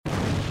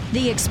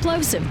The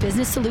Explosive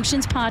Business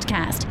Solutions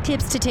Podcast.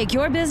 Tips to take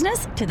your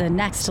business to the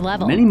next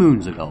level. Many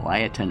moons ago, I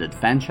attended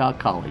Fanshawe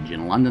College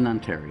in London,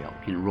 Ontario,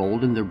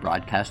 enrolled in their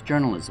broadcast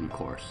journalism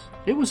course.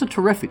 It was a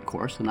terrific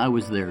course, and I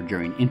was there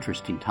during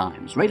interesting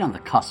times, right on the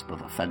cusp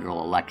of a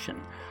federal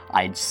election.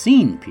 I'd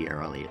seen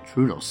Pierre Elliott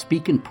Trudeau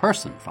speak in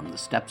person from the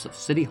steps of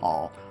City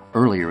Hall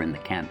earlier in the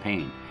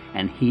campaign,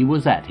 and he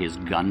was at his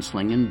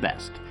gunslinging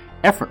best,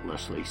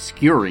 effortlessly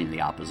skewering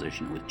the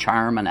opposition with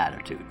charm and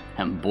attitude,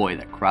 and boy,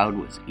 the crowd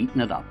was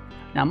eating it up.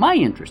 Now, my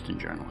interest in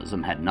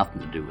journalism had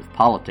nothing to do with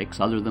politics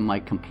other than my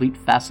complete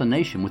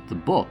fascination with the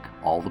book,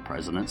 All the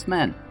President's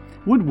Men.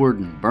 Woodward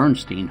and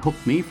Bernstein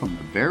hooked me from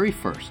the very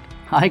first.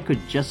 I could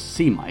just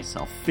see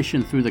myself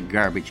fishing through the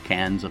garbage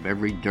cans of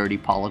every dirty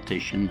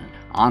politician and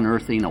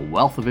unearthing a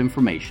wealth of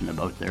information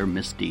about their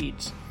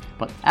misdeeds.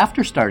 But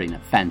after starting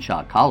at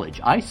Fanshawe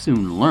College, I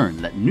soon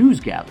learned that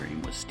news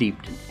gathering was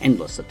steeped in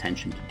endless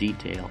attention to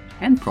detail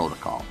and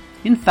protocol.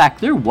 In fact,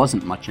 there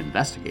wasn't much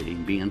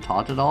investigating being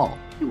taught at all.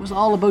 It was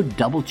all about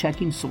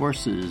double-checking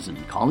sources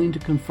and calling to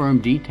confirm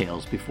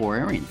details before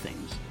airing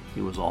things.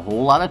 It was a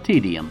whole lot of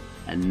tedium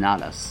and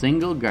not a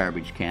single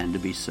garbage can to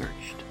be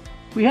searched.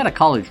 We had a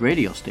college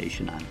radio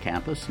station on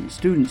campus, and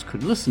students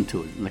could listen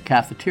to it in the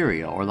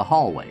cafeteria or the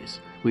hallways.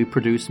 We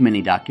produced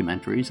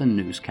mini-documentaries and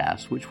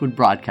newscasts which would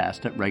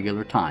broadcast at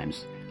regular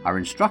times. Our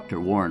instructor,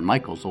 Warren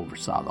Michaels,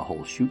 oversaw the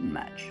whole shooting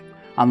match.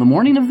 On the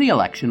morning of the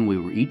election, we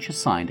were each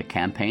assigned a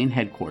campaign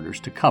headquarters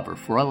to cover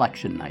for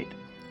election night.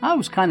 I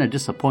was kind of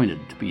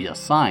disappointed to be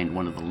assigned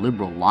one of the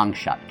Liberal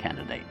long-shot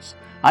candidates.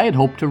 I had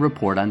hoped to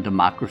report on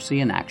democracy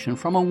in action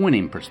from a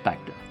winning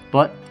perspective,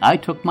 but I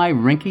took my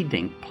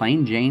rinky-dink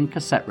plain Jane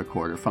cassette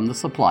recorder from the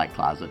supply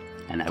closet,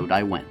 and out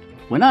I went.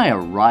 When I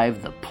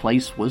arrived, the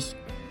place was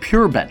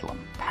pure bedlam.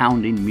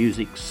 Pounding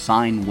music,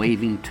 sign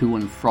waving to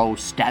and fro,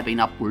 stabbing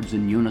upwards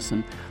in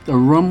unison. The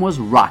room was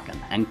rocking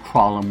and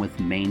crawling with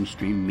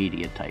mainstream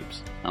media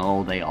types.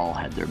 Oh, they all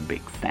had their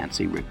big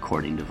fancy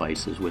recording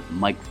devices with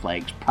mic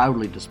flags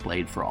proudly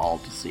displayed for all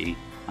to see.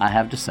 I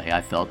have to say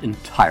I felt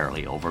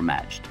entirely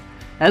overmatched.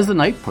 As the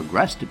night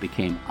progressed, it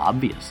became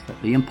obvious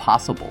that the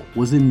impossible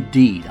was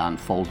indeed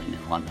unfolding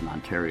in London,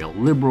 Ontario.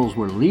 Liberals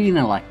were leading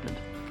elected.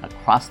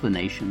 Across the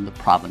nation, the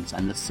province,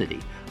 and the city,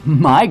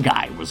 my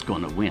guy was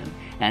going to win,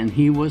 and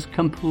he was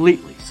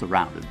completely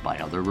surrounded by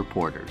other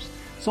reporters.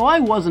 So I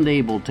wasn't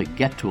able to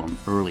get to him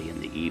early in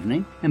the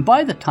evening, and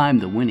by the time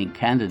the winning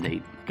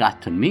candidate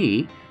got to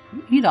me,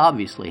 he'd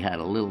obviously had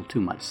a little too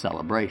much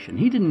celebration.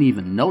 He didn't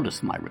even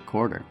notice my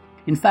recorder.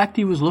 In fact,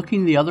 he was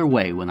looking the other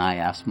way when I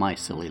asked my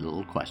silly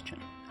little question.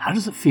 "How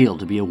does it feel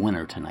to be a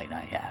winner tonight?"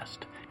 I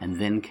asked. And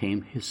then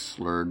came his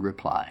slurred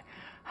reply.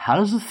 "How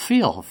does it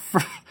feel?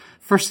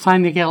 First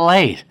time you get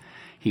laid?"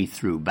 He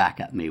threw back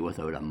at me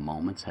without a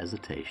moment's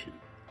hesitation.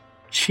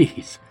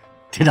 Geez,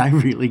 did I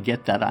really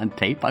get that on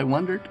tape, I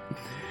wondered?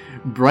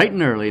 Bright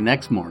and early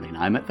next morning,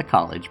 I'm at the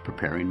college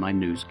preparing my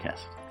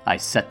newscast. I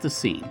set the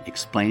scene,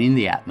 explaining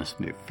the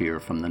atmosphere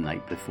from the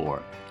night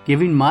before,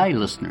 giving my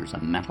listeners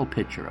a mental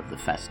picture of the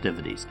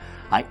festivities.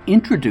 I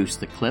introduced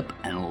the clip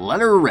and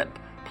let her rip,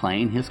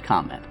 playing his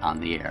comment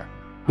on the air.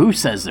 Who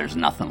says there's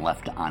nothing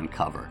left to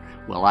uncover?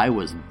 Well, I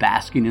was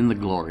basking in the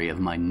glory of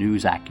my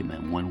news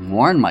acumen when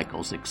Warren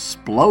Michaels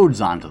explodes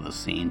onto the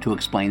scene to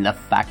explain the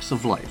facts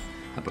of life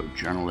about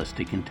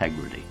journalistic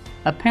integrity.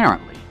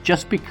 Apparently,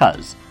 just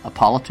because a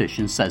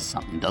politician says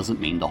something doesn't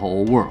mean the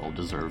whole world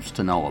deserves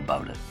to know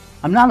about it.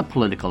 I'm not a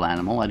political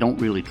animal. I don't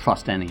really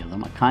trust any of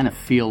them. I kind of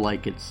feel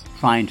like it's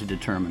trying to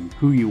determine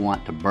who you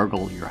want to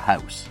burgle your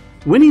house.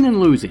 Winning and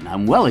losing,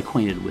 I'm well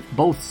acquainted with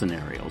both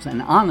scenarios,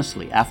 and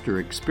honestly, after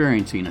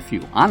experiencing a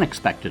few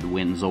unexpected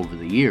wins over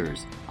the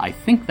years, I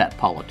think that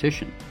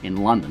politician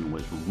in London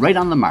was right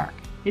on the mark.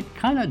 It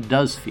kind of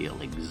does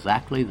feel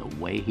exactly the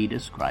way he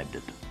described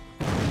it.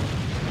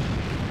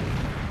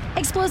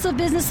 Explosive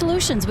Business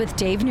Solutions with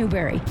Dave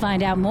Newberry.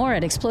 Find out more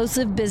at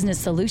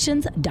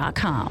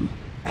explosivebusinesssolutions.com.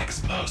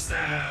 Explosive.